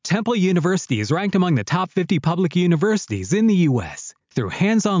Temple University is ranked among the top 50 public universities in the U.S. Through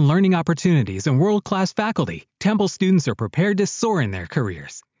hands-on learning opportunities and world-class faculty, Temple students are prepared to soar in their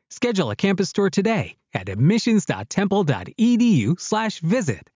careers. Schedule a campus tour today at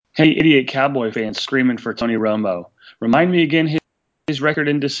admissions.temple.edu/visit. Hey, idiot Cowboy fans screaming for Tony Romo. Remind me again his record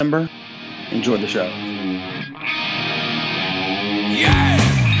in December? Enjoy the show. Yeah!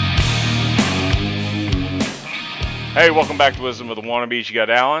 Hey, welcome back to Wisdom of the Wannabes. You got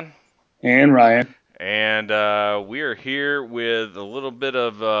Alan. And Ryan. And we are here with a little bit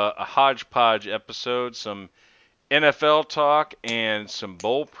of a hodgepodge episode, some NFL talk and some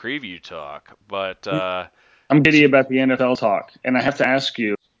bowl preview talk. But I'm giddy about the NFL talk. And I have to ask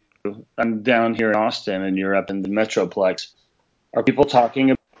you, I'm down here in Austin and you're up in the Metroplex. Are people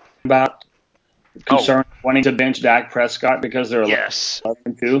talking about concern wanting to bench Dak Prescott because they're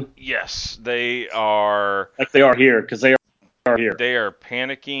 11-2? Yes, they are. Like they are here, because they are here. They are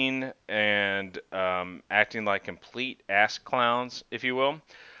panicking and acting like complete ass clowns, if you will.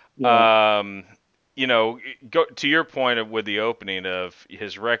 Yeah. Go to your point with the opening of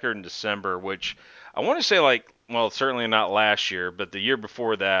his record in December, which I want to say certainly not last year, but the year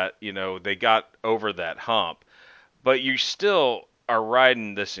before that, they got over that hump. But you still are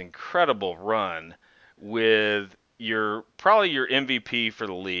riding this incredible run with probably your MVP for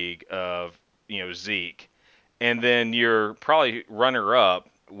the league of, Zeke. And then you're probably runner-up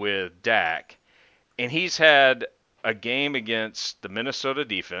with Dak. And he's had a game against the Minnesota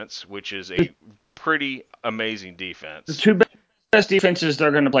defense, which is a pretty amazing defense. The two best defenses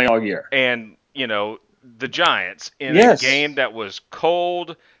they're going to play all year. And, the Giants in a game that was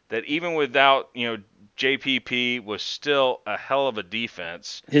cold, that even without, JPP was still a hell of a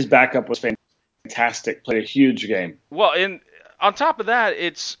defense. His backup was fantastic, played a huge game. Well, and on top of that,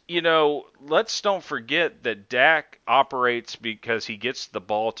 it's, let's don't forget that Dak operates because he gets the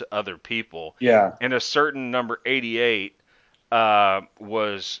ball to other people. Yeah. And a certain number 88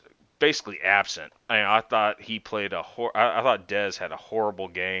 was basically absent. I thought he played I thought Dez had a horrible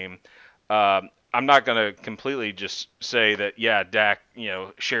game. I'm not going to completely just say that, Dak,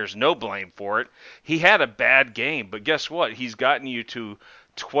 shares no blame for it. He had a bad game, but guess what? He's gotten you to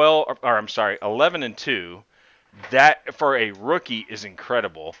 11-2. That, for a rookie, is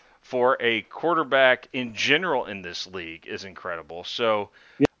incredible. For a quarterback in general in this league is incredible. So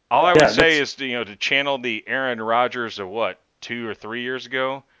all I would say is, to channel the Aaron Rodgers of 2 or 3 years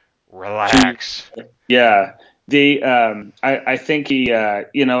ago, relax. Yeah. I think he,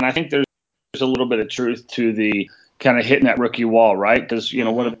 and I think there's a little bit of truth to the kind of hitting that rookie wall, right? Because,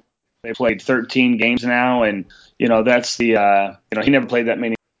 what have they played 13 games now, and, that's the, he never played that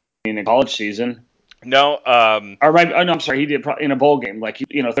many in a college season. No. I'm sorry, he did in a bowl game,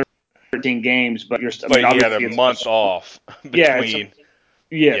 13 games, but you're still. But he had a month off between.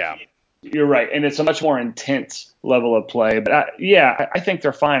 Yeah, you're right, and it's a much more intense level of play. But I think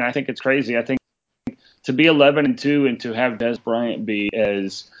they're fine. I think it's crazy. I think to be 11-2 and to have Dez Bryant be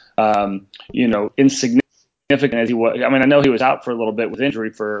as insignificant as he was. I mean, I know he was out for a little bit with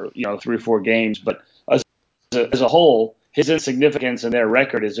injury for 3 or 4 games, but as a whole, his insignificance in their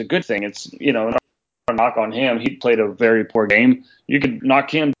record is a good thing. It's not a knock on him. He played a very poor game. You could knock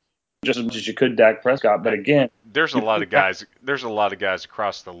him just as much as you could Dak Prescott, but again, there's a lot of guys. There's a lot of guys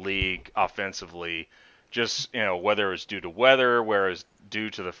across the league offensively. Just whether it's due to weather, whether it's due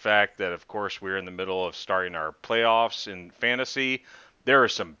to the fact that, of course, we're in the middle of starting our playoffs in fantasy. There are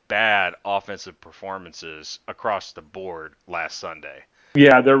some bad offensive performances across the board last Sunday.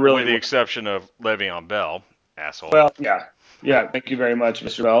 Yeah, they're really, with the exception of Le'Veon Bell, asshole. Well, yeah. Thank you very much,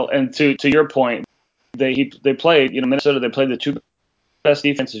 Mr. Bell. And to your point, they played. Minnesota. They played the two best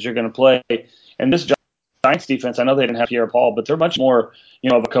defenses you're going to play, and this Giants defense. I know they didn't have Pierre Paul, but they're much more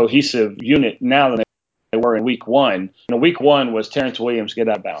of a cohesive unit now than they were in Week 1. Week 1 was Terrence Williams get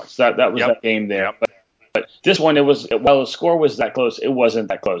out of bounds. That was that game there. Yep. But this one, it was, while the score was that close, it wasn't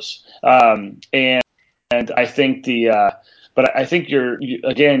that close. And I think but I think you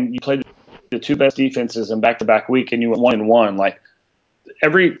played the two best defenses in back-to-back week, and you went 1-1. Like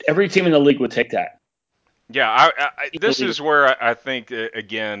every team in the league would take that. Yeah, this is where I think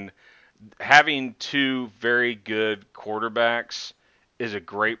again, having two very good quarterbacks is a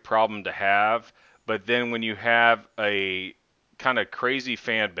great problem to have. But then when you have a kind of crazy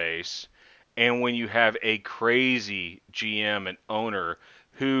fan base, and when you have a crazy GM and owner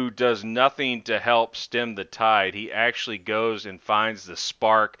who does nothing to help stem the tide, he actually goes and finds the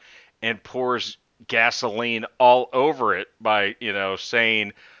spark and pours gasoline all over it by,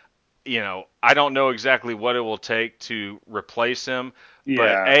 saying, I don't know exactly what it will take to replace him, but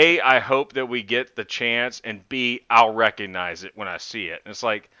Yeah. A, I hope that we get the chance, and B, I'll recognize it when I see it. And it's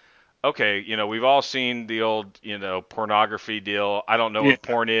like, okay, we've all seen the old, pornography deal. I don't know Yeah. what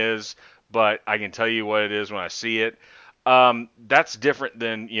porn is, but I can tell you what it is when I see it. That's different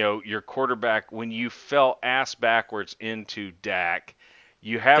than, your quarterback when you fell ass backwards into Dak.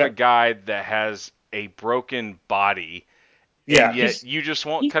 You have a That, guy that has a broken body, and yeah. yet you just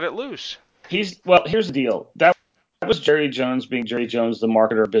won't cut it loose. Well, here's the deal. That was Jerry Jones being Jerry Jones, the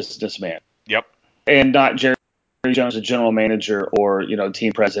marketer businessman, Yep. and not Jerry Jones, the general manager or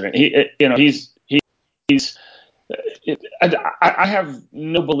team president. He's. I have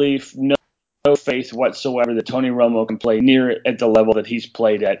no belief, no faith whatsoever that Tony Romo can play near at the level that he's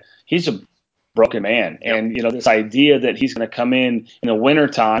played at. He's a broken man, Yep. and this idea that he's going to come in the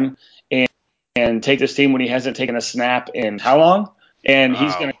wintertime and take this team when he hasn't taken a snap in how long, and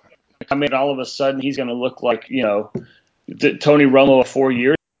he's going Oh. to come in all of a sudden he's going to look like Tony Romo of 4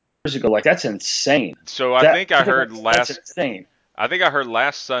 years ago. Like, that's insane. So I think I heard That's insane. I think I heard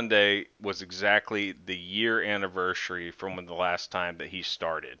last Sunday was exactly the year anniversary from when the last time that he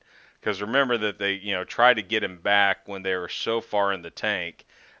started. Because remember that they, tried to get him back when they were so far in the tank,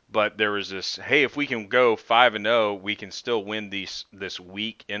 but there was this, hey, if we can go 5-0, we can still win this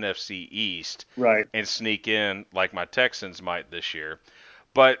weak NFC East Right. and sneak in like my Texans might this year.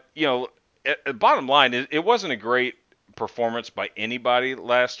 But, bottom line, it wasn't a great performance by anybody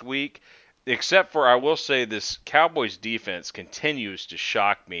last week, except for, I will say, this Cowboys defense continues to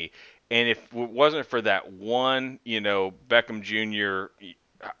shock me. And if it wasn't for that one, Beckham Jr.,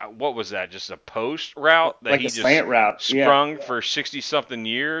 what was that? Just a post route that Like he a just slant route. Yeah. sprung for 60 something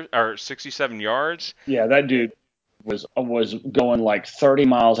years or 67 yards. Yeah, that dude was going like 30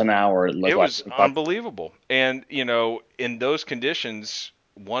 miles an hour. It It looked was like unbelievable. And, in those conditions,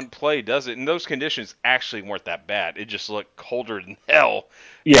 one play does it. And those conditions actually weren't that bad. It just looked colder than hell.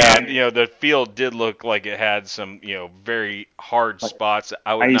 yeah, And, the field did look like it had some, very hard like spots that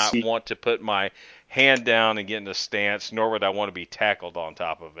I would not icy. want to put my hand down and get in a stance, nor would I want to be tackled on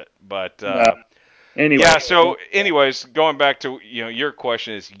top of it. But, No. Anyway, yeah, so anyways, going back to, your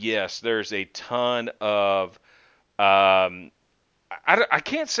question is, yes, there's a ton of I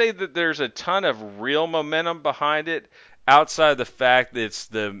can't say that there's a ton of real momentum behind it outside of the fact that it's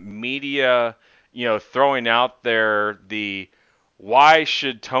the media, throwing out there the why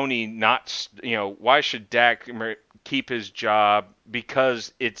should Tony not, why should Dak keep his job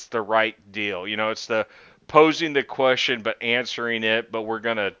because it's the right deal. It's the posing the question but answering it, but we're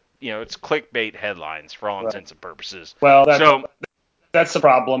going to, it's clickbait headlines for all right. intents and purposes. Well, So, that's the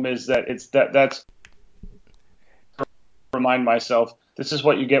problem is that that's remind myself this is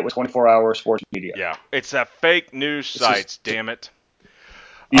what you get with 24-hour sports media. yeah, it's that fake news sites, damn it.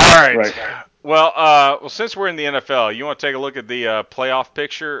 Yeah, All right. right. Well, since we're in the NFL, you want to take a look at the playoff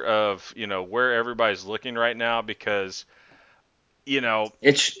picture of where everybody's looking right now because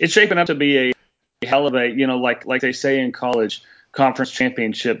It's shaping up to be a hell of a like they say in college, conference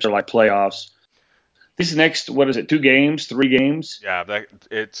championships are like playoffs. These next, what is it, 2 games, 3 games? yeah,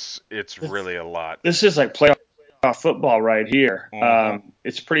 it's really a lot. This is like playoff football right here. Mm-hmm.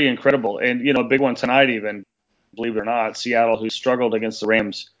 It's pretty incredible, and a big one tonight even. Believe it or not, Seattle, who struggled against the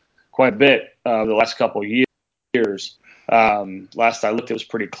Rams quite a bit the last couple of years. Last I looked, it was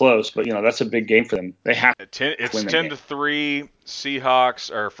pretty close, but that's a big game for them. They have to It's win that game. 10-3. Seahawks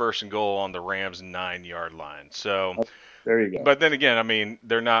are first and goal on the Rams 9-yard line. So, Oh, there you go. but then again, I mean,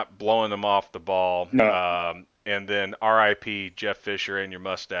 they're not blowing them off the ball. No. And then R.I.P. Jeff Fisher and your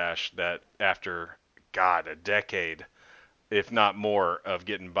mustache. That after a decade, if not more, of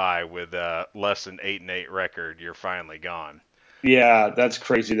getting by with a less than 8-8 record, you're finally gone. Yeah, that's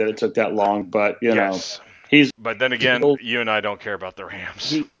crazy that it took that long, but Yes. he's But then again, old, you and I don't care about the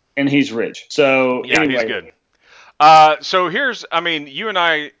Rams. and he's rich. So Yeah, he's anyway, good. So you and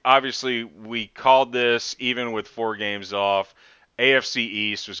I, obviously, we called this, even with 4 games off, AFC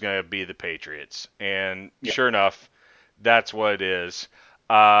East was going to be the Patriots. And yeah, sure enough, that's what it is.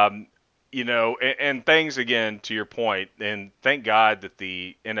 Um, and things, again, to your point, and thank God that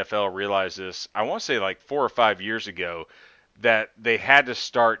the NFL realized this, I want to say like 4 or 5 years ago, that they had to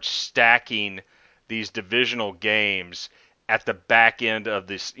start stacking these divisional games at the back end of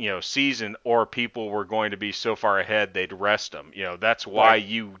this season, or people were going to be so far ahead they'd rest them. That's why right.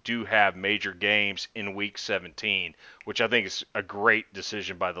 you do have major games in week 17, which I think is a great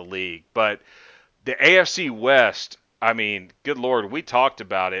decision by the league. But the AFC West, I mean, good Lord, we talked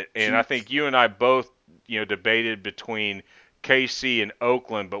about it, and I think you and I both debated between KC and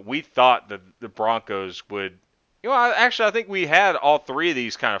Oakland, but we thought that the Broncos would I think we had all three of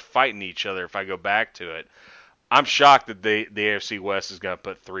these kind of fighting each other. If I go back to it, I'm shocked that the AFC West is going to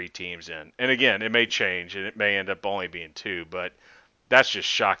put three teams in. And again, it may change and it may end up only being two, but that's just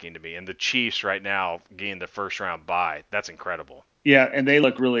shocking to me. And the Chiefs right now getting the first round bye, that's incredible. Yeah, and they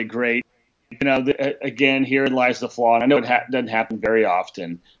look really great. Again, here lies the flaw. And I know it doesn't happen very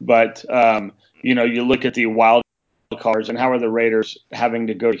often, but you look at the wild cards and how are the Raiders having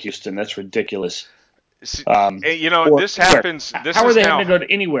to go to Houston? That's ridiculous. This happens. This How are is they now. having to go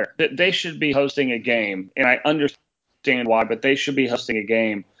to anywhere? They should be hosting a game, and I understand why, but they should be hosting a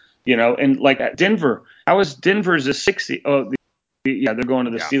game. And like at Denver, how is Denver's a 60? Oh, yeah, they're going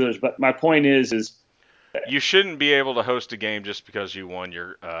to the Steelers. But my point is you shouldn't be able to host a game just because you won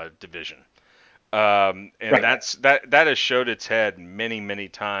your division. And right. that has showed its head many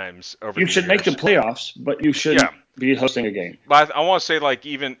times over the years. You should make the playoffs, but you shouldn't be hosting a game. But I want to say, like,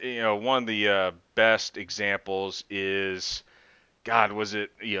 even one of the best examples is, God, was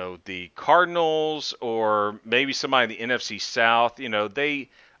it the Cardinals or maybe somebody in the NFC South? They,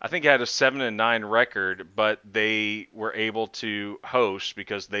 I think, had a 7-9 record, but they were able to host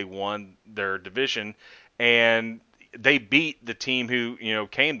because they won their division, and they beat the team who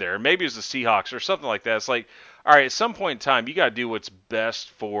came there. Maybe it was the Seahawks or something like that. It's like, all right, at some point in time, you got to do what's best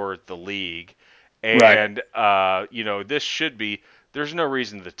for the league, and this should be. There's no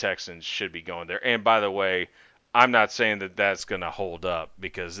reason the Texans should be going there. And by the way, I'm not saying that that's going to hold up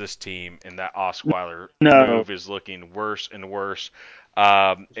because this team and that Osweiler move is looking worse and worse,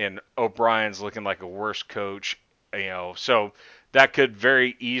 and O'Brien's looking like a worse coach. So that could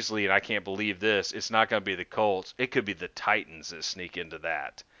very easily, and I can't believe this, it's not going to be the Colts. It could be the Titans that sneak into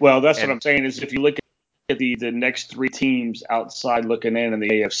that. Well, that's what I'm saying is if you look at the next three teams outside looking in the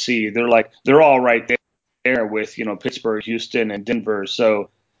AFC, they're all right there with Pittsburgh, Houston, and Denver.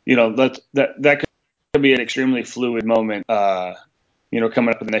 So that could be an extremely fluid moment, coming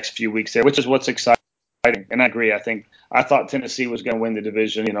up in the next few weeks there, which is what's exciting. And I agree. I thought Tennessee was going to win the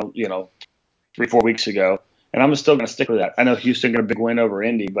division, 3-4 weeks ago, and I'm still going to stick with that. I know Houston got a big win over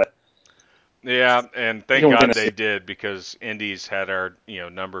Indy, but yeah, and thank God they did because Indy's had our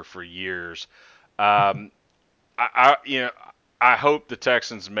number for years. I hope the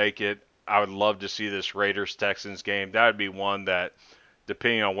Texans make it. I would love to see this Raiders Texans game. That would be one that,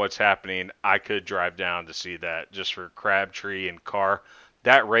 depending on what's happening, I could drive down to see that just for Crabtree and Carr.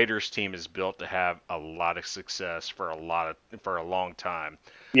 That Raiders team is built to have a lot of success for a long time.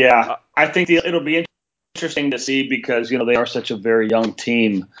 Yeah, I think it'll be interesting to see because they are such a very young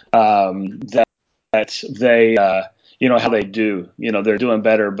team that they how they do. They're doing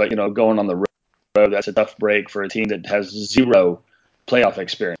better, but going on the road, that's a tough break for a team that has zero playoff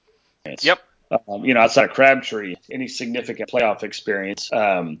experience. Yep. Outside of Crabtree, any significant playoff experience.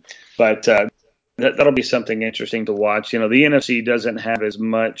 But that'll be something interesting to watch. The NFC doesn't have as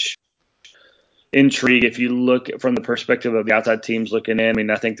much intrigue if you look from the perspective of the outside teams looking in. I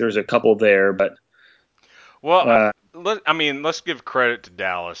mean, I think there's a couple there, but let's give credit to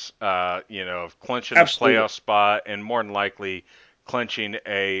Dallas. Of clinching a playoff spot and more than likely clinching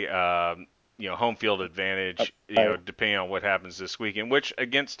a home field advantage. Depending on what happens this weekend, which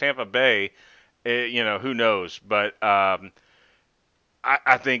against Tampa Bay, who knows? But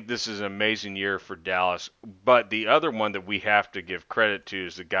I think this is an amazing year for Dallas. But the other one that we have to give credit to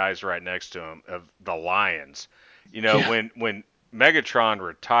is the guys right next to him, of the Lions. When Megatron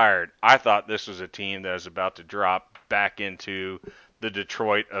retired, I thought this was a team that was about to drop back into the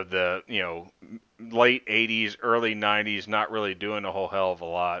Detroit of the late 80s, early 90s, not really doing a whole hell of a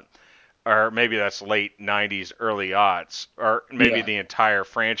lot. Or maybe that's late 90s, early aughts, or maybe the entire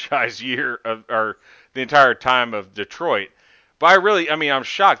franchise year or the entire time of Detroit. But I'm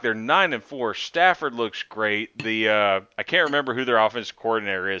shocked. They're 9-4. Stafford looks great. I can't remember who their offensive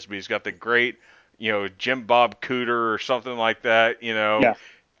coordinator is, but he's got the great, Jim Bob Cooter or something like that.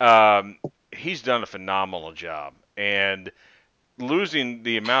 He's done a phenomenal job. And losing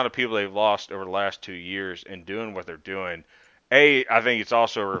the amount of people they've lost over the last 2 years and doing what they're doing, I think it's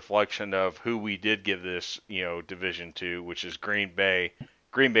also a reflection of who we did give this, division to, which is Green Bay.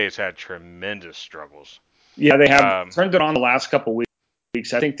 Green Bay has had tremendous struggles. Yeah, they have turned it on the last couple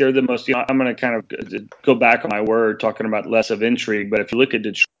weeks. I think they're the most. I'm going to kind of go back on my word, talking about less of intrigue. But if you look at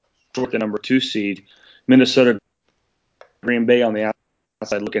Detroit, the number 2 seed, Minnesota, Green Bay on the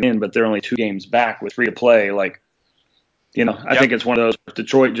outside looking in, but they're only 2 games back with 3 to play. I think it's one of those. If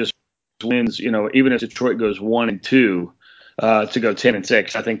Detroit just wins, even if Detroit goes 1-2 to go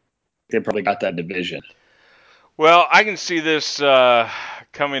 10-6, I think they probably got that division. Well, I can see this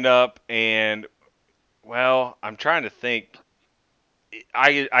coming up, and I'm trying to think.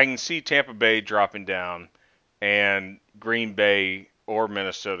 I can see Tampa Bay dropping down, and Green Bay or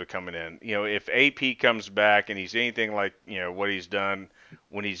Minnesota coming in. If AP comes back and he's anything like, what he's done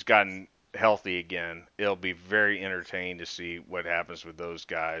when he's gotten healthy again, it'll be very entertaining to see what happens with those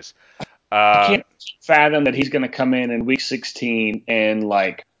guys. I can't fathom that he's going to come in week 16 and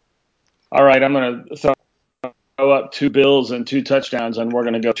all right, I'm going to throw up 2 bills and 2 touchdowns, and we're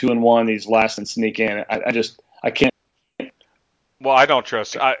going to go 2-1 these last and sneak in. I can't. Well, I don't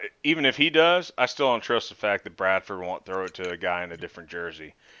trust. Even if he does, I still don't trust the fact that Bradford won't throw it to a guy in a different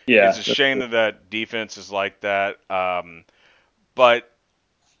jersey. Yeah, it's a shame that defense is like that. But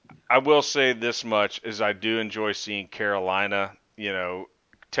I will say this much: is I do enjoy seeing Carolina.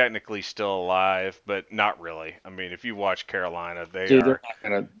 Technically still alive, but not really. I mean, if you watch Carolina, they're not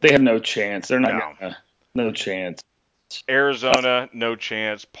gonna. They have no chance. They're not gonna. No chance. Arizona, no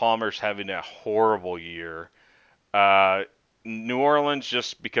chance. Palmer's having a horrible year. New Orleans,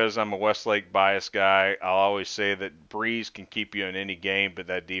 just because I'm a Westlake bias guy, I'll always say that Breeze can keep you in any game, but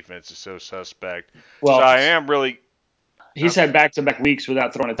that defense is so suspect. Well, so I am really. He's had back-to-back weeks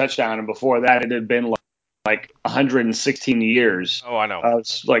without throwing a touchdown, and before that, it had been like 116 years. Oh, I know.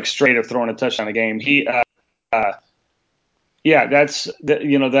 It's like straight of throwing a touchdown a game. Yeah, that's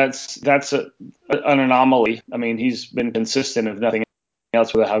an anomaly. I mean, he's been consistent, if nothing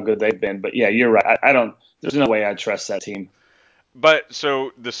else, with how good they've been. But yeah, you're right. I don't. There's no way I'd trust that team. But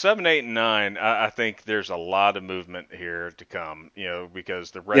so the 7, 8, and 9, I think there's a lot of movement here to come.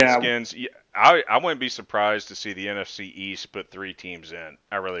 Because the Redskins, I wouldn't be surprised to see the NFC East put 3 teams in.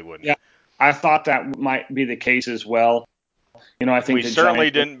 I really wouldn't. Yeah, I thought that might be the case as well. I think we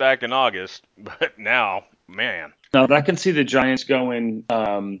certainly didn't back in August, but now, man. No, but I can see the Giants going,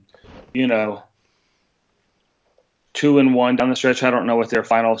 2-1 down the stretch. I don't know what their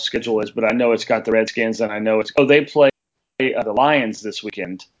final schedule is, but I know it's got the Redskins, and I know they play the Lions this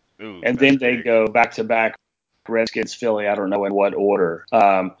weekend, and then they go back to back Redskins, Philly. I don't know in what order.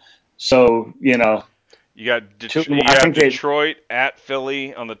 You got Detroit at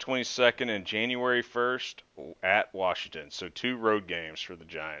Philly on the 22nd and January 1st at Washington. So 2 road games for the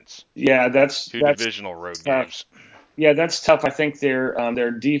Giants. Yeah, that's 2 divisional road games. Yeah, that's tough. I think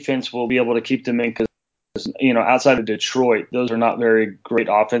their defense will be able to keep them in because outside of Detroit, those are not very great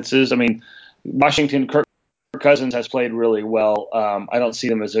offenses. I mean, Washington, Kirk Cousins has played really well. I don't see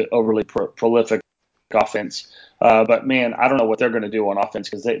them as an overly prolific offense. But man, I don't know what they're going to do on offense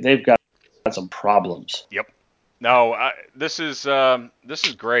because they've got some problems. Yep. No, this is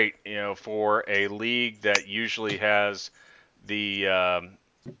great, for a league that usually has the, I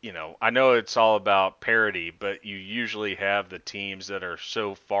know it's all about parity, but you usually have the teams that are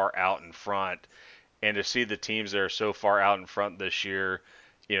so far out in front, and to see the teams that are so far out in front this year,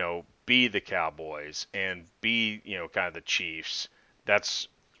 be the Cowboys and be, kind of the Chiefs, that's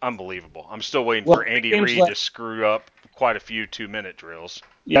unbelievable. I'm still waiting for Andy Reid to screw up quite a few 2-minute drills.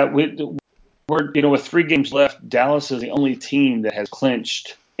 Yeah, we're with 3 games left, Dallas is the only team that has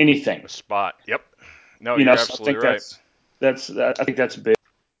clinched anything. A spot. Yep. No, you're absolutely right. I think that's big.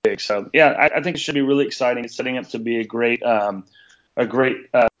 So yeah, I think it should be really exciting. It's setting up to be a great thing,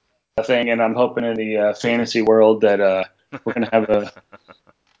 and I'm hoping in the fantasy world that we're gonna have a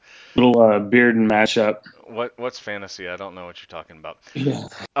little Bearden matchup. What's fantasy? I don't know what you're talking about. Yeah.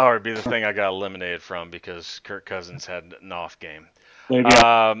 Or it'd be the thing I got eliminated from because Kirk Cousins had an off game. All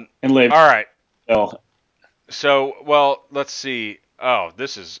right. Oh. So, well, let's see. Oh,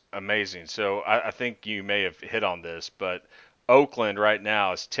 this is amazing. So I think you may have hit on this, but Oakland right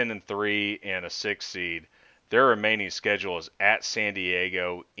now is 10-3 and a 6 seed. Their remaining schedule is at San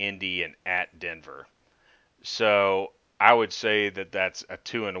Diego, Indy, and at Denver. So I would say that that's a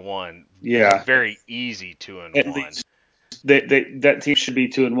 2-1. Yeah. Very easy 2-1. That team should be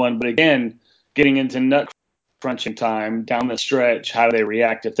 2-1. But again, getting into nut crunching time down the stretch, how do they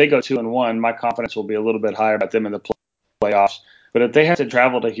react? If they go 2-1, my confidence will be a little bit higher about them in the playoffs. But if they have to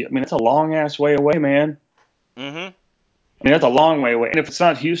travel to, it's a long ass way away, man. Mm-hmm. That's a long way away. And if it's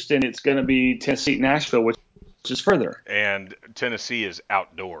not Houston, it's going to be Tennessee, Nashville, which is further. And Tennessee is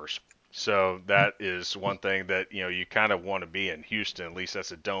outdoors. So that is one thing that, you kind of want to be in Houston. At least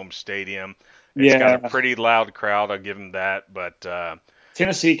that's a dome stadium. It's got a pretty loud crowd. I'll give them that. But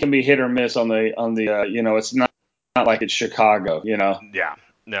Tennessee can be hit or miss on the it's not like it's Chicago, Yeah.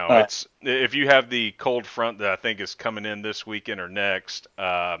 No, it's if you have the cold front that I think is coming in this weekend or next,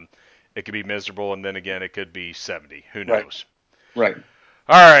 it could be miserable, and then again it could be 70. Who knows? Right.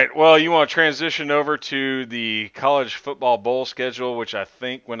 All right. Well, you want to transition over to the college football bowl schedule, which I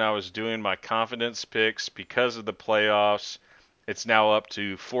think when I was doing my confidence picks because of the playoffs, it's now up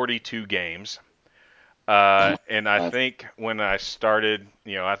to 42 games. And I think when I started,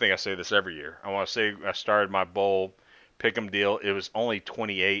 I think I say this every year. I want to say I started my bowl pick'em deal. It was only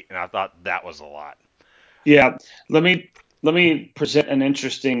 28, and I thought that was a lot. Yeah, let me present an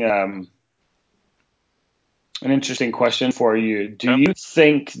interesting question for you. Do Okay. you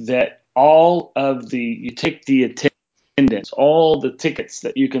think that you take the attendance, all the tickets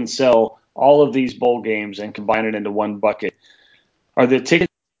that you can sell, all of these bowl games and combine it into one bucket, are the tickets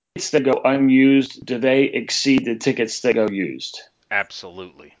that go unused, do they exceed the tickets that go used?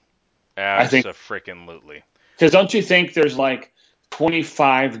 Absolutely. I think, Abso-freaking-lutely. because don't you think there's like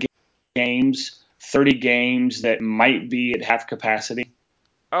 25 games, 30 games that might be at half capacity?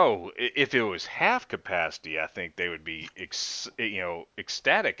 Oh, if it was half capacity, I think they would be,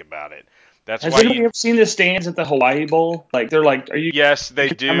 ecstatic about it. That's Has why anybody you. ever seen the stands at the Hawaii Bowl? Like they're like, are you Yes, they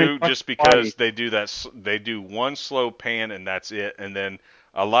coming do. from Just Hawaii? because they do that, they do one slow pan and that's it. And then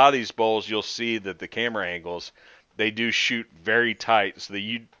a lot of these bowls, you'll see that the camera angles, they do shoot very tight, so that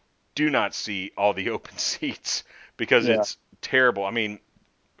you do not see all the open seats because Yeah. it's terrible. I mean,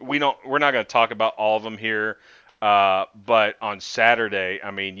 we're not going to talk about all of them here, but on Saturday,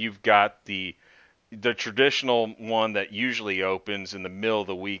 I mean, you've got the traditional one that usually opens in the middle of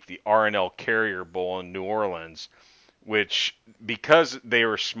the week, the R&L Carrier Bowl in New Orleans, which, because they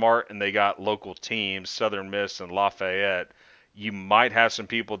were smart and they got local teams, Southern Miss and Lafayette, you might have some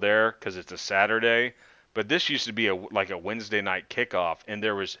people there because it's a Saturday. But this used to be like a Wednesday night kickoff, and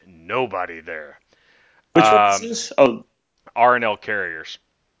there was nobody there. Which one is Um, this? Oh, R&L Carriers.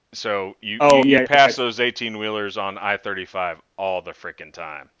 So oh you yeah, pass those 18 wheelers on I-35 all the freaking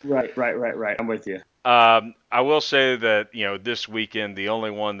time. right. I'm with you. I will say that this weekend the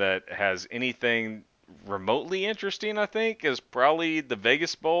only one that has anything remotely interesting, I think, is probably the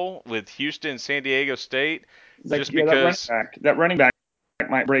Vegas Bowl with Houston, San Diego State, Like just yeah, because. that running back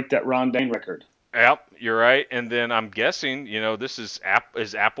might break that Ron Dane record. Yep, you're right. And then I'm guessing, this is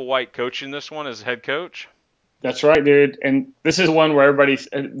Applewhite coaching this one as head coach. That's right, dude. And this is one where everybody's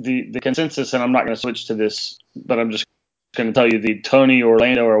the consensus, and I'm not going to switch to this, but I'm just going to tell you the Tony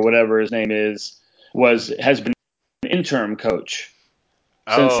Orlando or whatever his name is has been an interim coach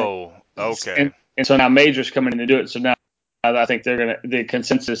since then. Oh, okay. And so now Major's coming in to do it. So now I think the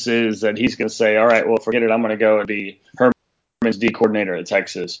consensus is that he's going to say, all right, well, forget it. I'm going to go and be Herman's D coordinator at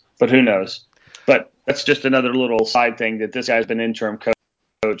Texas. But who knows? But that's just another little side thing that this guy's been interim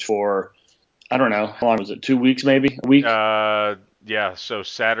coach for, I don't know, how long was it? 2 weeks, maybe a week? Yeah. So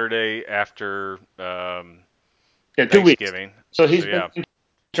Saturday after Yeah, 2 weeks. Thanksgiving. So So he's been yeah,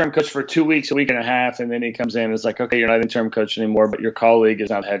 interim coach for 2 weeks, a week and a half, and then he comes in and it's like, okay, you're not interim coach anymore, but your colleague is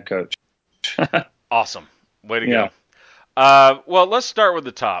not head coach. awesome. Way to Yeah. go. Well, let's start with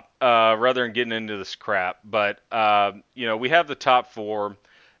the top, rather than getting into this crap. But we have the top four,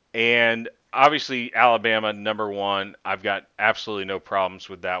 and obviously Alabama number one. I've got absolutely no problems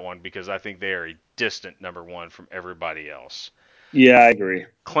with that one because I think they are a distant number one from everybody else. Yeah, I agree.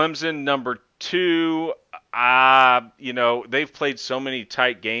 Clemson number two. They've played so many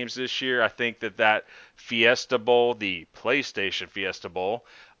tight games this year. I think that Fiesta Bowl, the PlayStation Fiesta Bowl,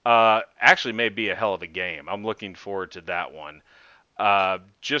 actually may be a hell of a game. I'm looking forward to that one.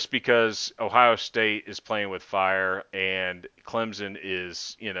 Just because Ohio State is playing with fire and Clemson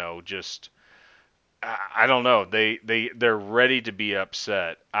is, just I don't know. They're ready to be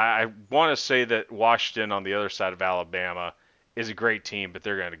upset. I want to say that Washington on the other side of Alabama is a great team, but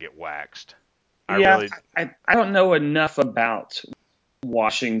they're going to get waxed. I Yeah, really. I don't know enough about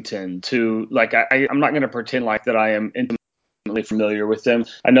Washington to like I'm not going to pretend like that I am intimately familiar with them.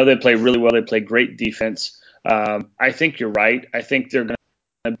 I know they play really well. They play great defense. I think you're right. I think they're going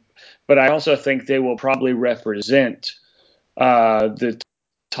to, but I also think they will probably represent the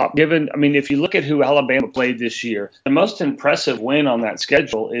top. Given, I mean, if you look at who Alabama played this year, the most impressive win on that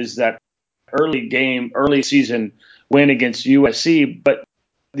schedule is that early season win against USC. But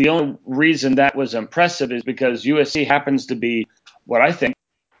the only reason that was impressive is because USC happens to be what I think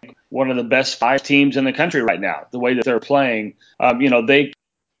one of the best five teams in the country right now. The way that they're playing, they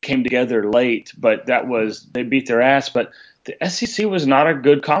came together late, but they beat their ass. But the SEC was not a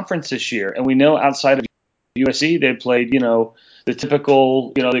good conference this year, and we know outside of USC they played, the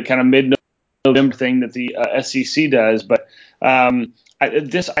typical, the kind of mid-November thing that the SEC does. But I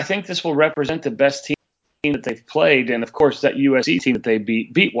think this will represent the best team that they've played, and of course that USC team that they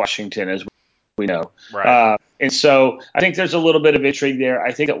beat Washington, as we know. Right. And so I think there's a little bit of intrigue there.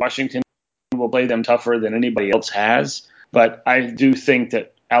 I think that Washington will play them tougher than anybody else has, but I do think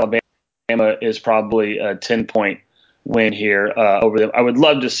that Alabama is probably a 10-point win here over them. I would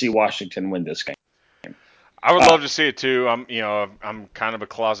love to see Washington win this game. I would love to see it too. I'm kind of a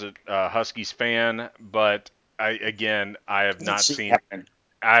closet Huskies fan, but I have Let's not see seen what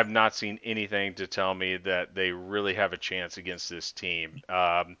happens. anything to tell me that they really have a chance against this team.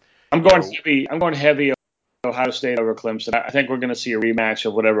 I'm You going know, heavy. I'm going heavy Ohio State over Clemson. I think we're going to see a rematch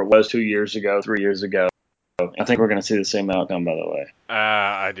of whatever it was 2 years ago, 3 years ago. I think we're going to see the same outcome, by the way.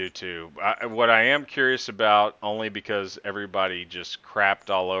 I do too. What I am curious about, only because everybody just crapped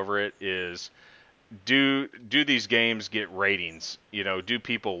all over it, is do these games get ratings? Do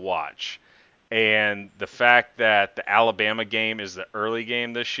people watch? And the fact that the Alabama game is the early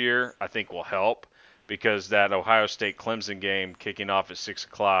game this year, I think will help, because that Ohio State Clemson game kicking off at 6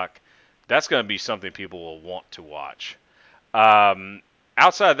 o'clock, that's going to be something people will want to watch.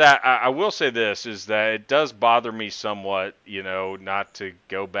 Outside of that, I will say this, is that it does bother me somewhat, not to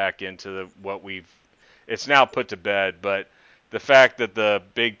go back into what it's now put to bed, but the fact that the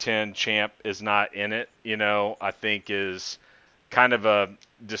Big Ten champ is not in it, I think is kind of a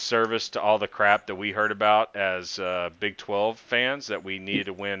disservice to all the crap that we heard about as Big 12 fans, that we needed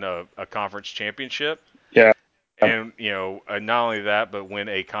to win a conference championship. Yeah. And, not only that, but win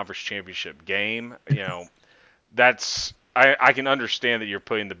a conference championship game. That's I can understand that you're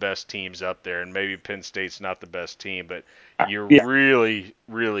putting the best teams up there, and maybe Penn State's not the best team, but you're Yeah. really,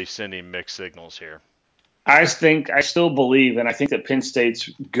 really sending mixed signals here. I still believe, and I think that Penn State's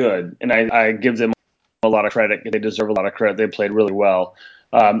good, and I give them a lot of credit. They deserve a lot of credit. They played really well.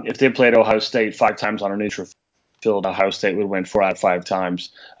 If they played Ohio State 5 times on a neutral field, Ohio State would win 4 out of 5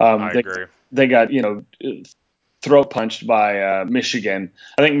 times. I agree. They got throat punched by Michigan.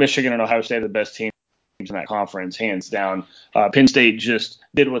 I think Michigan and Ohio State are the best teams in that conference, hands down. Penn State just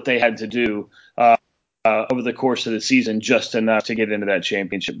did what they had to do over the course of the season, just enough to get into that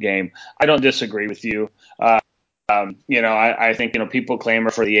championship game. I don't disagree with you. I think people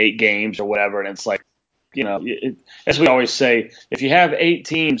clamor for the 8 games or whatever, and it's like, as we always say, if you have 8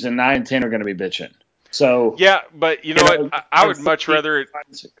 teams, and 9 and 10 are going to be bitching. So yeah, but you know what? I would much rather.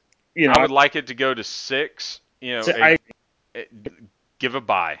 I would like it to go to 6. Give a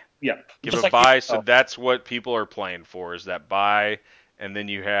bye. Yeah, give a bye. So that's what people are playing for, is that bye, and then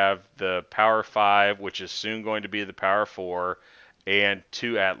you have the Power 5, which is soon going to be the Power 4, and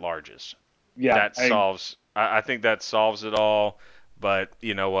 2 at-larges. Yeah, that solves. I think that solves it all. But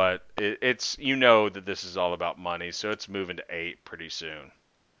you know what? It's that this is all about money, so it's moving to 8 pretty soon.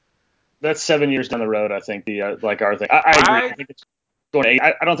 That's 7 years down the road. I think like our thing. I agree. I think it's going to 8.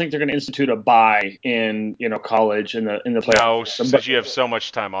 I don't think they're going to institute a bye in college in the playoffs. No, since you have so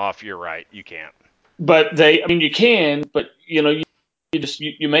much time off, you're right. You can't. But you can, but you just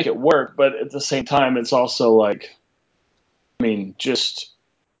you make it work. But at the same time, it's also like, just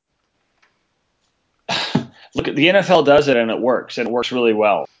look at the NFL does it, and it works really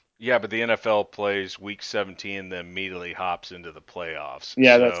well. Yeah, but the NFL plays week 17 and then immediately hops into the playoffs.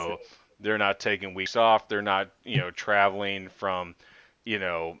 Yeah, so they're not taking weeks off. They're not, traveling from,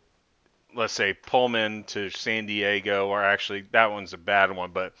 let's say Pullman to San Diego, or actually that one's a bad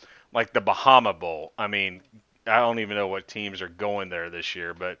one, but like the Bahama Bowl. I don't even know what teams are going there this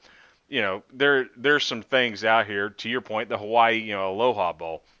year, but there's some things out here. To your point, the Hawaii, Aloha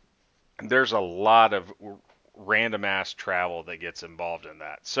Bowl. There's a lot of random ass travel that gets involved in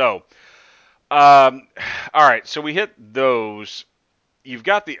that. So, all right, so we hit those. You've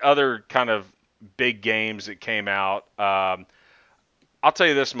got the other kind of big games that came out. I'll tell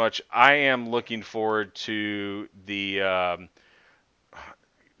you this much: I am looking forward to the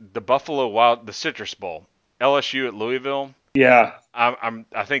Buffalo Wild, the Citrus Bowl, LSU at Louisville. Yeah,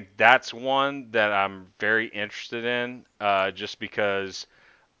 I think that's one that I'm very interested in, just because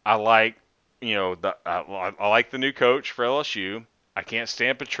I like, I like the new coach for LSU. I can't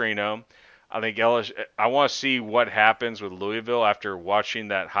stand Petrino. I think LSU. I want to see what happens with Louisville after watching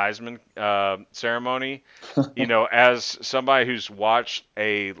that Heisman ceremony. As somebody who's watched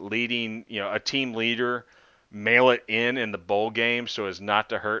a team leader mail it in the bowl game so as not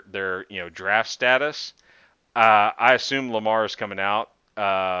to hurt their, draft status. I assume Lamar is coming out.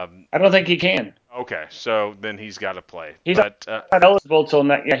 I don't think he can. Okay, so then he's got to play. He's not eligible till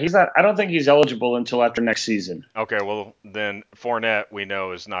next. Yeah, he's not. I don't think he's eligible until after next season. Okay, well then Fournette we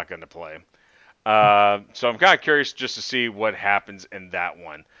know is not going to play. So I'm kind of curious just to see what happens in that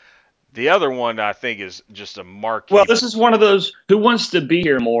one. The other one I think is just a marquee. Well, this is one of those who wants to be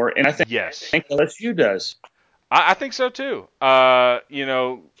here more, and I think LSU does. I think so too. Well,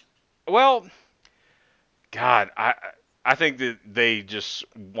 God, I think that they just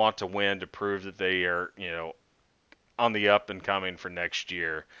want to win to prove that they are, on the up and coming for next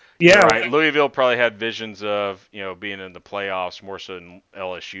year. Yeah, right. Louisville probably had visions of, being in the playoffs more so than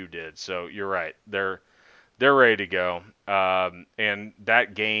LSU did. So you're right. They're they're ready to go. And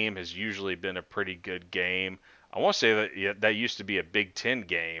that game has usually been a pretty good game. I want to say that that used to be a Big Ten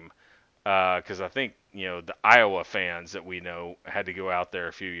game because I think the Iowa fans that we know had to go out there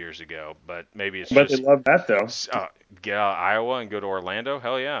a few years ago. But maybe it's But they just love that though. get out of Iowa and go to Orlando.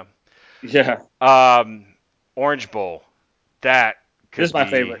 Hell yeah. Yeah, Um, Orange Bowl. That this could is my be.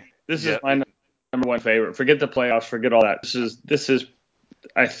 favorite. This is Yeah, my number one favorite. Forget the playoffs. Forget all that. This is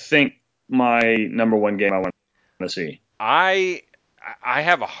I think my number one game I want to see. I I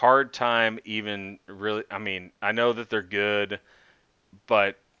have a hard time even really. I mean, I know that they're good,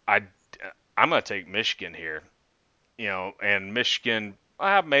 but I I'm gonna take Michigan here. And Michigan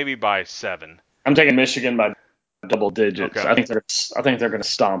maybe by 7. I'm taking Michigan by double digits. Okay. I think they're going to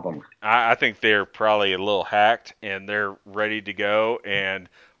stomp them. I think they're probably a little hacked and they're ready to go. And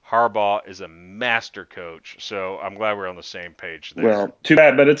Harbaugh is a master coach, so I'm glad we're on the same page there. Well, too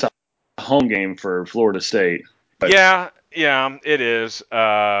bad, but it's a home game for Florida State. But Yeah, it is.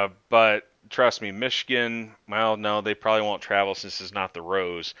 But trust me, Michigan. Well, no, they probably won't travel since it's not the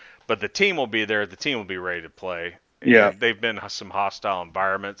Rose. But the team will be there. The team will be ready to play. yeah, And they've been some hostile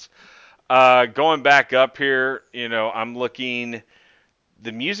environments. Going back up here, I'm looking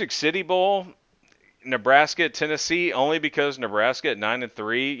the Music City Bowl, Nebraska at Tennessee, only because Nebraska at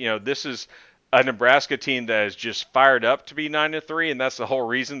 9-3. This is a Nebraska team that is just fired up to be 9-3, and that's the whole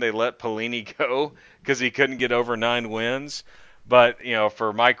reason they let Pelini go because he couldn't get over 9 wins. But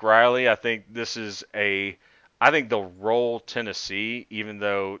for Mike Riley, I think I think they'll roll Tennessee, even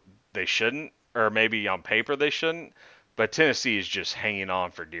though they shouldn't, or maybe on paper they shouldn't. But Tennessee is just hanging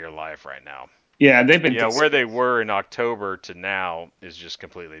on for dear life right now. yeah, they've been Where they were in October to now is just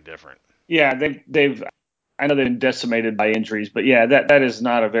completely different. yeah they've I know they've been decimated by injuries, but yeah, that is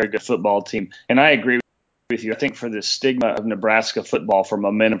not a very good football team. And I agree with you. I think for the stigma of Nebraska football, for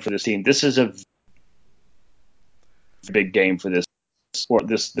momentum for this team, this is a big game for this sport,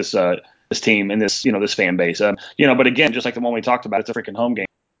 this team and this fan base. But again, just like the one we talked about, it's a freaking home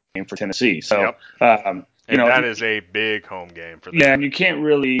game for Tennessee. So, Yep. you And know, that is a big home game for them. yeah, and you can't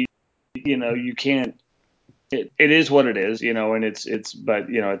really, you can't. It is what it is, and but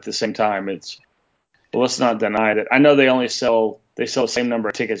at the same time, well, let's not deny that. I know they sell the same number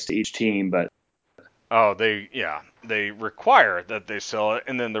of tickets to each team, but Oh, they require that they sell it,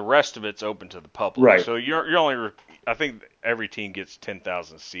 and then the rest of it's open to the public. right, So you're only, I think every team gets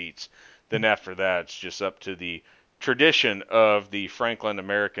 10,000 seats. Then after that, it's just up to the tradition of the Franklin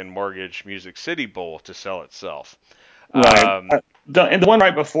American Mortgage Music City Bowl to sell itself. right. And the one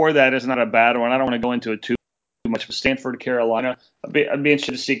right before that is not a bad one. I don't want to go into it too much. But Stanford, Carolina. I'd be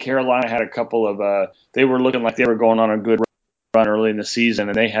interested to see. Carolina had a couple of. They were looking like they were going on a good run early in the season,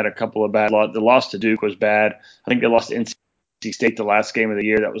 and they had a couple of bad losses. The loss to Duke was bad. I think they lost to NC State the last game of the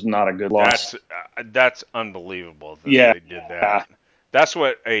year. That was not a good loss. That's unbelievable that Yeah, they did that. That's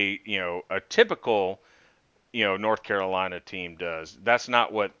what a typical North Carolina team does. That's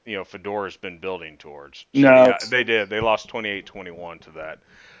not what Fedora's been building towards. So no. yeah, they did. They lost 28-21 to that.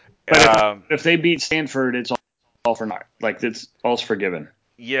 But if they beat Stanford, it's all for naught. Like it's all's forgiven.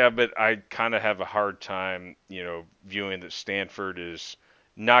 Yeah, but I kind of have a hard time, viewing that Stanford is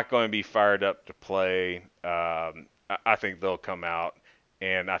not going to be fired up to play. I think they'll come out,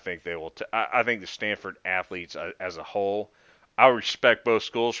 and I think they will. I think the Stanford athletes as a whole, I respect both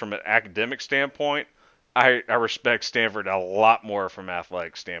schools from an academic standpoint. I respect Stanford a lot more from an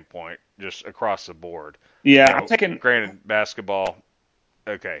athletic standpoint, just across the board. Yeah, I'm taking. Granted, basketball,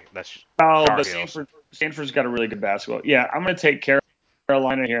 okay, that's Oh, Tar but Heels. Stanford's got a really good basketball. Yeah, I'm going to take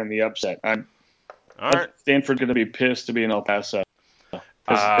Carolina here in the upset. All right. Stanford's going to be pissed to be in El Paso.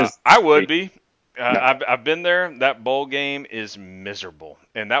 I would be. No. I've been there. That bowl game is miserable,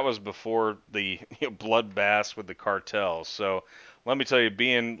 and that was before the bloodbath with the cartels. So let me tell you,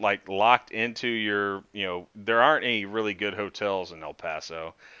 being like locked into there aren't any really good hotels in El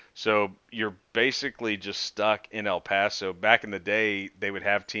Paso, so you're basically just stuck in El Paso. Back in the day, they would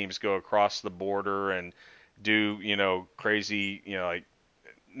have teams go across the border and do crazy like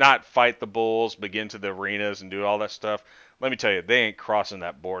not fight the bulls, but get into the arenas and do all that stuff. Let me tell you, they ain't crossing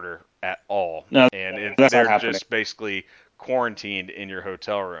that border at all, No, and that's not they're happening. just basically quarantined in your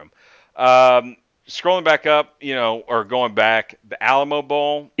hotel room. Scrolling back up, or going back, the Alamo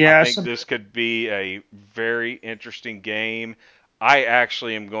Bowl. Yeah, I think this could be a very interesting game. I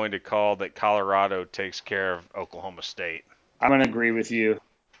actually am going to call that Colorado takes care of Oklahoma State. I'm going to agree with you.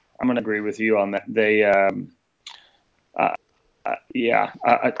 I'm going to agree with you on that. They, yeah,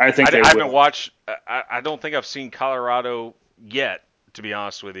 I think I they haven't will. watched. I don't think I've seen Colorado yet, to be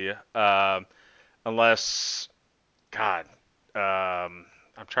honest with you. Unless, God, I'm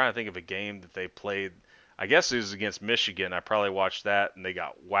trying to think of a game that they played. I guess it was against Michigan. I probably watched that, and they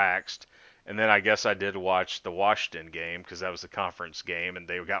got waxed. And then I guess I did watch the Washington game because that was the conference game, and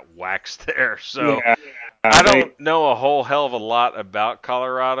they got waxed there. So Yeah, I don't know a whole hell of a lot about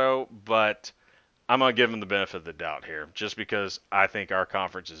Colorado, but I'm going to give them the benefit of the doubt here just because I think our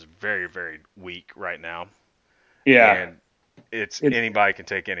conference is very, very weak right now. Yeah. And it's anybody can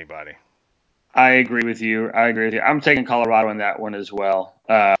take anybody. I agree with you. I'm taking Colorado in that one as well.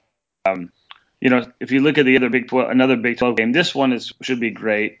 If you look at the other another Big 12 game, this one should be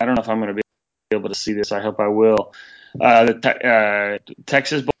great. I don't know if I'm going to be able to see this. I hope I will. The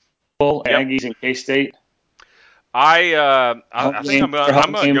Texas Bowl, Yep. Aggies and K-State. I think I'm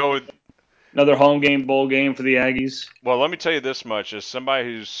going to go with another home game, bowl game for the Aggies. Well, let me tell you this much: as somebody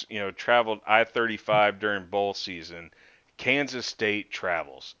who's traveled I-35 during bowl season, Kansas State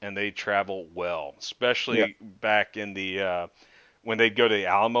travels, and they travel well, especially back in the when they'd go to the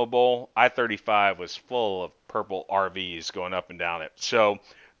Alamo Bowl. I-35 was full of purple RVs going up and down it, so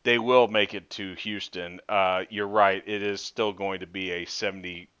they will make it to Houston. You're right; it is still going to be a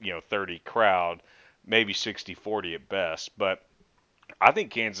 70-30 crowd, maybe 60-40 at best, but I think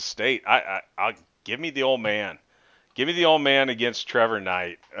Kansas State. I'll give me the old man. Give me the old man against Trevor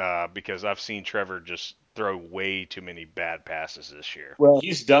Knight because I've seen Trevor just throw way too many bad passes this year. Well,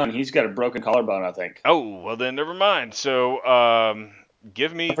 he's done. He's got a broken collarbone, I think. Oh, well then never mind. So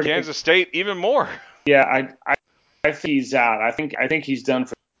give me Kansas State even more. Yeah, I think he's out. I think he's done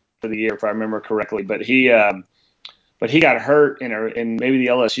for the year if I remember correctly. But he got hurt in maybe the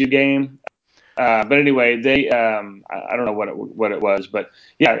LSU game. But anyway, they I don't know what it was, but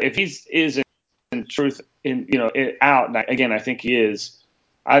yeah, if he's in truth out again, I think he is.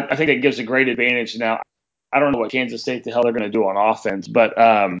 I think it gives a great advantage. Now, I don't know what Kansas State the hell they're going to do on offense, but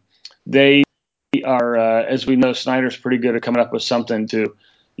they are, as we know, Snyder's pretty good at coming up with something to,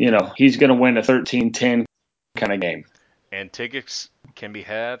 he's going to win a 13-10 kind of game. And tickets can be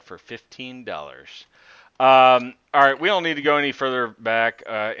had for $15. All right, we don't need to go any further back,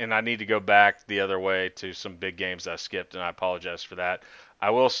 and I need to go back the other way to some big games I skipped, and I apologize for that.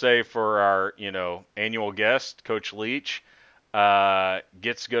 I will say for our, annual guest, Coach Leach,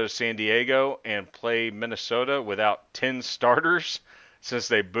 gets to go to San Diego and play Minnesota without 10 starters since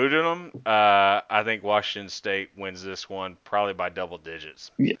they booted them. I think Washington State wins this one probably by double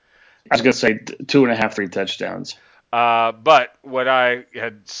digits. Yeah. I was going to say 2.5, 3 touchdowns. But what I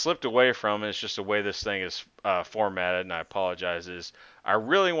had slipped away from is just the way this thing is formatted, and I apologize, is I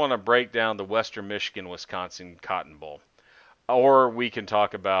really want to break down the Western Michigan-Wisconsin Cotton Bowl. Or we can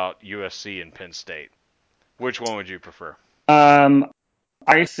talk about USC and Penn State. Which one would you prefer?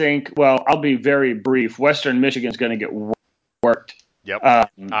 I think, well, I'll be very brief. Western Michigan's going to get worked. Yep.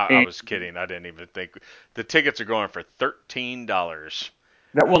 I was kidding. I didn't even think. The tickets are going for $13.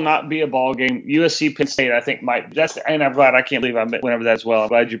 That will not be a ball game. USC Penn State, I think, and I'm glad. I can't believe I went over that as well. I'm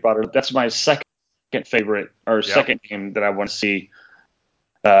glad you brought it up. That's my second favorite second game that I want to see.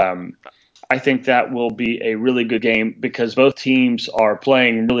 I think that will be a really good game because both teams are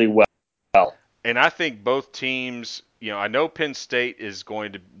playing really well. And I think both teams, I know Penn State is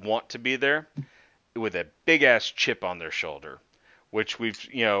going to want to be there with a big ass chip on their shoulder, which we've,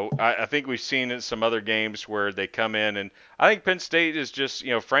 I think we've seen in some other games where they come in, and I think Penn State is just,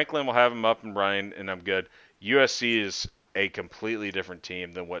 Franklin will have them up and running, and I'm good. USC is a completely different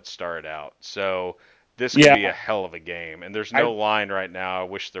team than what started out. So this could be a hell of a game. And there's no line right now. I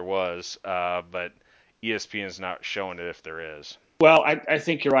wish there was, but ESPN is not showing it if there is. Well, I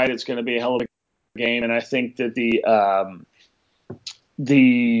think you're right. It's going to be a hell of a game, and I think that the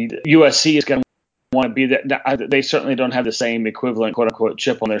USC is going to want to be that. They certainly don't have the same equivalent quote unquote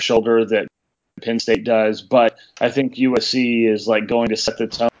chip on their shoulder that Penn State does, but I think USC is like going to set the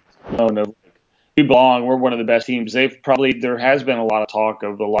tone of we belong. We're one of the best teams. There has been a lot of talk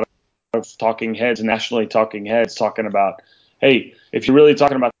of a lot of talking heads, nationally talking heads, talking about, hey, if you're really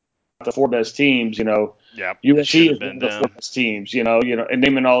talking about the 4 best teams, USC is one of the 4 best teams, and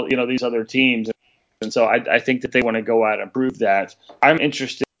naming all these other teams, and so I think that they want to go out and prove that. I'm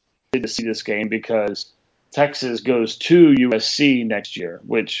interested to see this game because Texas goes to USC next year,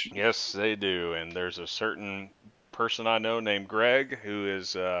 which yes, they do, and there's a certain person I know named Greg who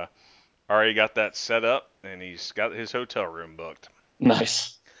is already got that set up, and he's got his hotel room booked.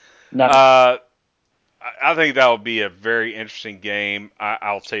 Nice. I think that will be a very interesting game.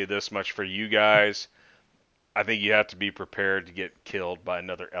 I'll tell you this much for you guys. I think you have to be prepared to get killed by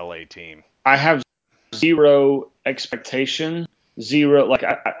another LA team. I have zero expectation. Zero, like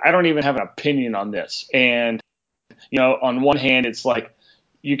I don't even have an opinion on this. And, on one hand, it's like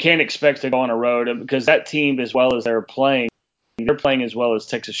you can't expect to go on a road because that team, as well as they're playing as well as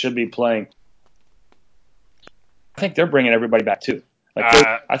Texas should be playing. think they're bringing everybody back too.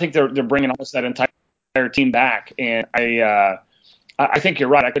 I think they're bringing almost that entire team back, and I think you're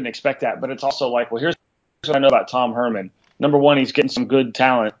right. I couldn't expect that, but it's also like, well, here's what I know about Tom Herman. Number one, he's getting some good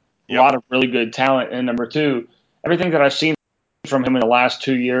talent, a lot of really good talent, and number two, everything that I've seen from him in the last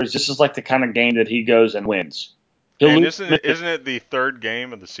 2 years, this is like the kind of game that he goes and wins. And isn't it the third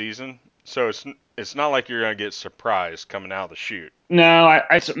game of the season? So it's not like you're gonna get surprised coming out of the chute. No,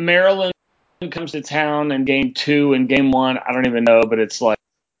 Maryland comes to town in game 2 and game 1. I don't even know, but it's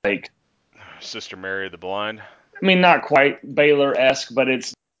like Sister Mary of the Blind. I mean, not quite Baylor-esque, but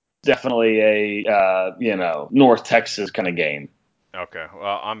it's definitely a North Texas kind of game. Okay,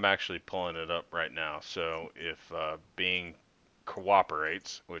 well, I'm actually pulling it up right now. So if Bing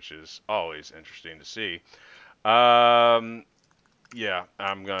cooperates, which is always interesting to see. Yeah,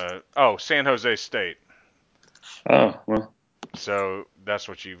 I'm gonna. Oh, San Jose State. Oh, well. So that's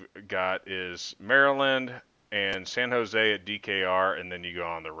what you've got is Maryland and San Jose at DKR, and then you go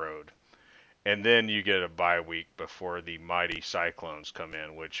on the road. And then you get a bye week before the mighty Cyclones come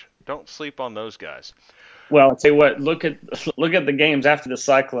in, which don't sleep on those guys. Well, I'll tell you what, look at the games after the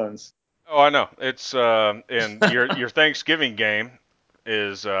Cyclones. Oh, I know. It's and your Thanksgiving game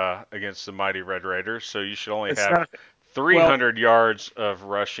is against the mighty Red Raiders, so you should only have 300 yards of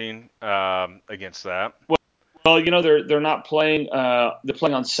rushing against that. Well, they're not playing. They're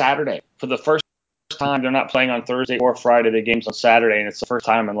playing on Saturday for the first time. They're not playing on Thursday or Friday. The game's on Saturday, and it's the first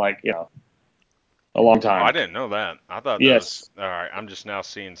time in a long time. Oh, I didn't know that. I thought that was all right. I'm just now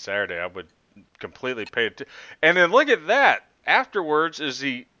seeing Saturday. I would completely pay it. And then look at that. Afterwards is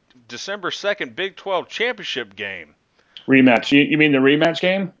the December 2nd Big 12 championship game. Rematch. You mean the rematch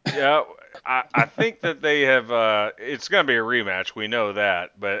game? Yeah, I think that they have. It's going to be a rematch. We know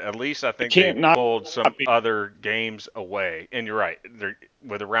that, but at least I think they pulled some other games away. And you're right.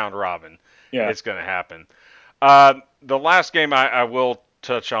 With a round robin, it's going to happen. The last game I will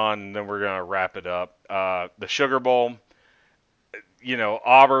touch on, and then we're going to wrap it up. The Sugar Bowl.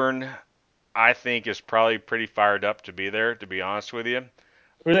 Auburn, I think, is probably pretty fired up to be there, to be honest with you.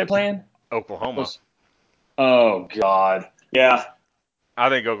 Who are they playing? Oklahoma. Oh, God. Yeah. I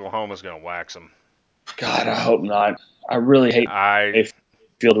think Oklahoma's going to wax them. God, I hope not. I really hate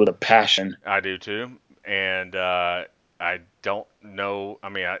Mayfield with a passion. I do, too. And I don't know. I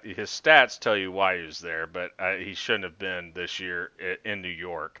mean, his stats tell you why he was there, but he shouldn't have been this year in New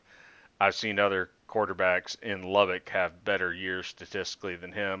York. I've seen other quarterbacks in Lubbock have better years statistically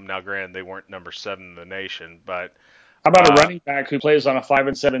than him. Now, granted, they weren't number 7 in the nation, but how about a running back who plays on a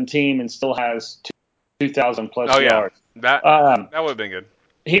 5-7 team and still has 2,000 plus yards? That would have been good.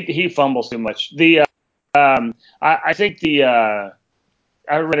 He fumbles too much. I think I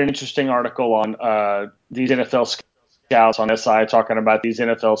read an interesting article on these NFL scouts on SI talking about these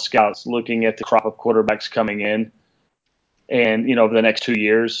NFL scouts looking at the crop of quarterbacks coming in, and over the next 2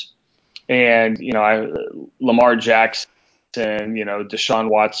 years. And, Lamar Jackson, Deshaun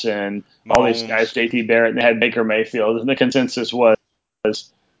Watson, all these guys, JT Barrett, and they had Baker Mayfield. And the consensus was,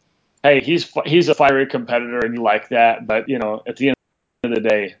 hey, he's a fiery competitor and you like that. But, at the end of the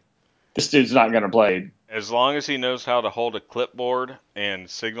day, this dude's not going to play. As long as he knows how to hold a clipboard and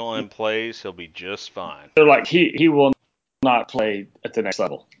signal in plays, he'll be just fine. They're like, he will not play at the next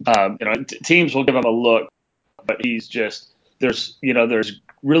level. Teams will give him a look, but he's just, there's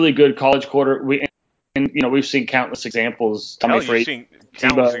really good college we've seen countless examples. You've seen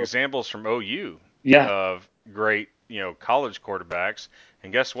countless examples from OU of great, college quarterbacks.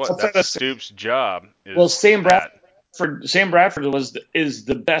 And guess what? That's Stoops' job. Sam Bradford is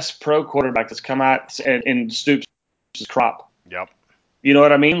the best pro quarterback that's come out in Stoops' crop. Yep. You know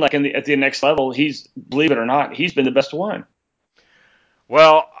what I mean? Like at the next level, believe it or not, he's been the best one.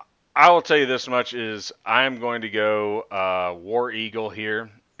 Well, I will tell you this much is I am going to go War Eagle here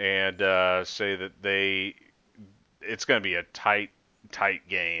and say that it's going to be a tight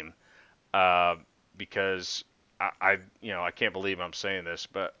game because I can't believe I'm saying this,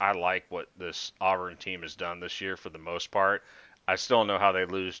 but I like what this Auburn team has done this year for the most part. I still don't know how they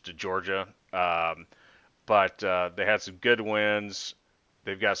lose to Georgia, but they had some good wins.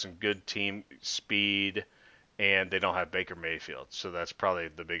 They've got some good team speed. And they don't have Baker Mayfield, so that's probably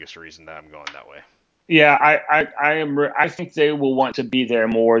the biggest reason that I'm going that way. Yeah, I think they will want to be there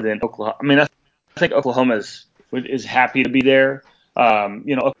more than Oklahoma. I mean, I think Oklahoma is happy to be there.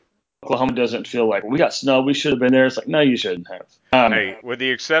 Oklahoma doesn't feel like we got snubbed. We should have been there. It's like, no, you shouldn't have. Hey, with the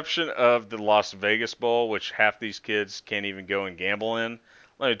exception of the Las Vegas Bowl, which half these kids can't even go and gamble in,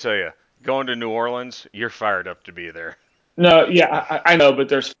 let me tell you, going to New Orleans, you're fired up to be there. No, yeah, I know, but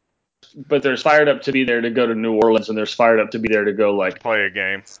there's but there's fired up to be there to go to New Orleans, and there's fired up to be there to go like Play a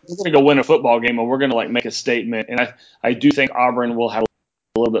game. we're going to go win a football game, and we're going to like make a statement. And I do think Auburn will have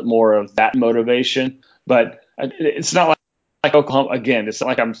a little bit more of that motivation, but it's not like Oklahoma. Again, it's not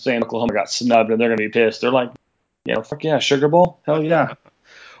like I'm saying Oklahoma got snubbed and they're going to be pissed. They're like, fuck yeah, Sugar Bowl, hell yeah.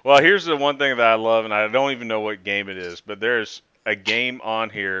 Well, here's the one thing that I love, and I don't even know what game it is, but there's a game on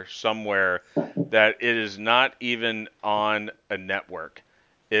here somewhere that it is not even on a network.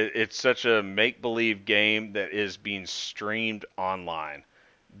 It's such a make-believe game that is being streamed online.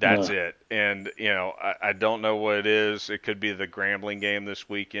 That's it. And, I don't know what it is. It could be the Grambling game this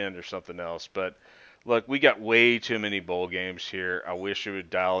weekend or something else. But, look, we got way too many bowl games here. I wish it would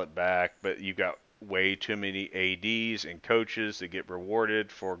dial it back, but you got way too many ADs and coaches that get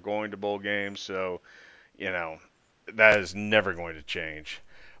rewarded for going to bowl games. So, that is never going to change.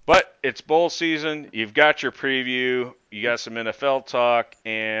 But it's bowl season. You've got your preview. You got some NFL talk.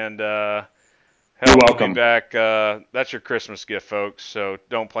 And hell, we'll be back. That's your Christmas gift, folks. So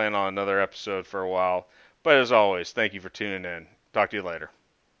don't plan on another episode for a while. But as always, thank you for tuning in. Talk to you later.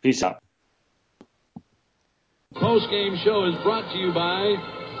 Peace out. Post-game show is brought to you by...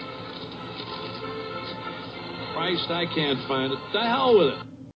 Christ, I can't find it. The hell with it.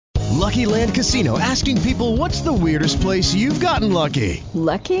 Lucky Land Casino, asking people, what's the weirdest place you've gotten lucky?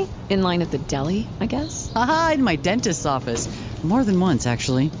 Lucky? In line at the deli, I guess? Aha, in my dentist's office. More than once,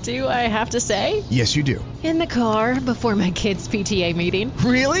 actually. Do I have to say? Yes, you do. In the car before my kids' PTA meeting.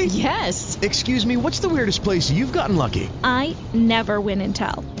 Really? Yes. Excuse me, what's the weirdest place you've gotten lucky? I never win and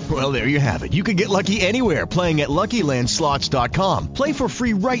tell. Well, there you have it. You can get lucky anywhere, playing at LuckyLandSlots.com. Play for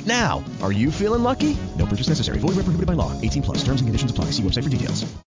free right now. Are you feeling lucky? No purchase necessary. Void where prohibited by law. 18+. Terms and conditions apply. See website for details.